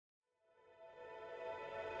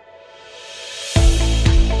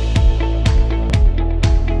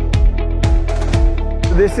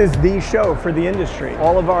This is the show for the industry.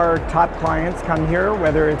 All of our top clients come here,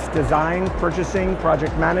 whether it's design, purchasing,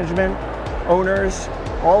 project management, owners,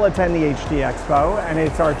 all attend the HD Expo, and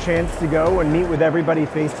it's our chance to go and meet with everybody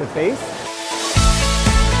face to face.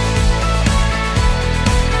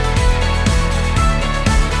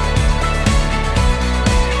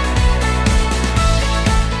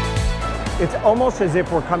 It's almost as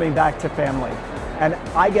if we're coming back to family. And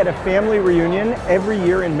I get a family reunion every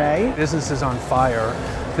year in May. Business is on fire.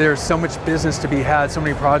 There's so much business to be had, so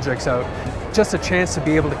many projects out. Just a chance to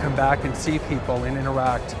be able to come back and see people and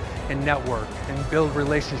interact and network and build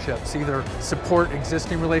relationships, either support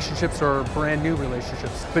existing relationships or brand new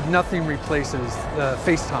relationships. But nothing replaces the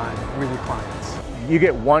FaceTime with your clients. You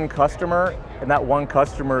get one customer, and that one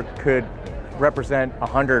customer could represent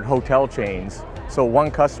 100 hotel chains. So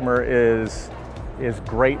one customer is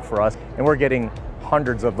great for us, and we're getting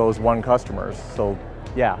hundreds of those one customers. So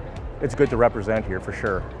yeah, it's good to represent here for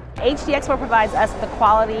sure. HD Expo provides us the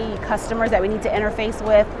quality customers that we need to interface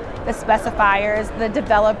with, the specifiers, the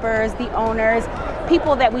developers, the owners,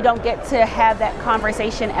 people that we don't get to have that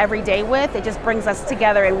conversation every day with. It just brings us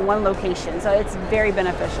together in one location, so it's very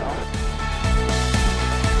beneficial.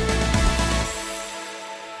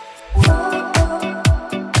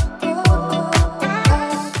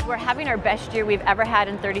 We're having our best year we've ever had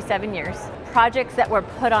in 37 years. Projects that were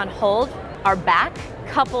put on hold are back,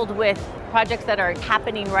 coupled with projects that are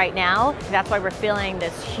happening right now. That's why we're feeling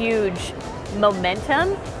this huge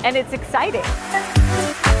momentum, and it's exciting.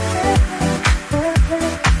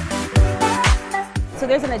 So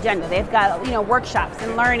there's an agenda. They've got, workshops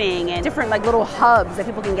and learning and different little hubs that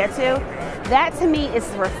people can get to. That to me is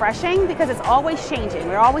refreshing because it's always changing.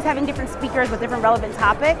 We're always having different speakers with different relevant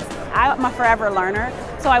topics. I'm a forever learner,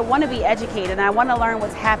 so I want to be educated and I want to learn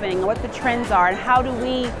what's happening and what the trends are and how do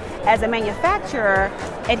we, as a manufacturer,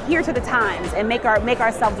 adhere to the times and make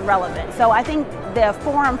ourselves relevant. So I think the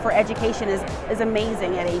forum for education is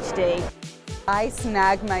amazing at HD. I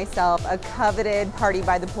snagged myself a coveted party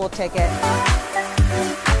by the pool ticket.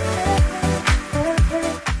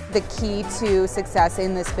 The key to success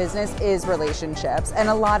in this business is relationships, and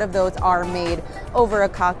a lot of those are made over a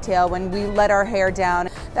cocktail when we let our hair down.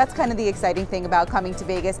 That's kind of the exciting thing about coming to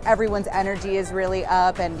Vegas. Everyone's energy is really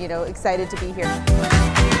up and excited to be here.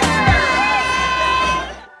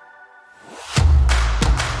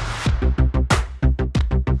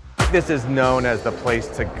 This is known as the place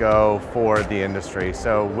to go for the industry.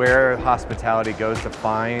 So where hospitality goes to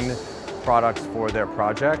find products for their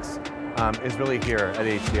projects is really here at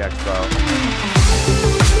HD Expo.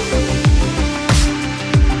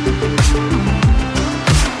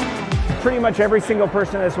 Pretty much every single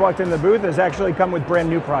person that's walked in the booth has actually come with brand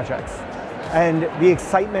new projects. And the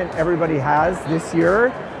excitement everybody has this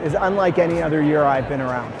year is unlike any other year I've been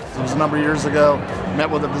around. It was a number of years ago, met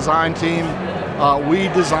with a design team. We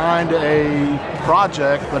designed a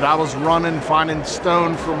project, but I was finding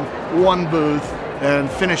stone from one booth and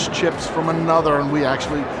finished chips from another, and we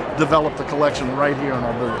actually developed a collection right here in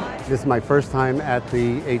our booth. This is my first time at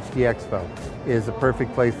the HD Expo. It is a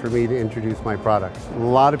perfect place for me to introduce my product. A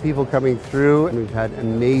lot of people coming through, and we've had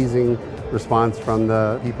amazing response from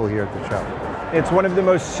the people here at the show. It's one of the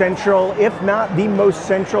most central, if not the most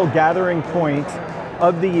central gathering point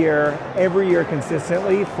of the year, every year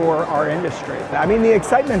consistently for our industry. I mean, the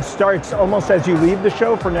excitement starts almost as you leave the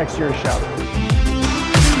show for next year's show.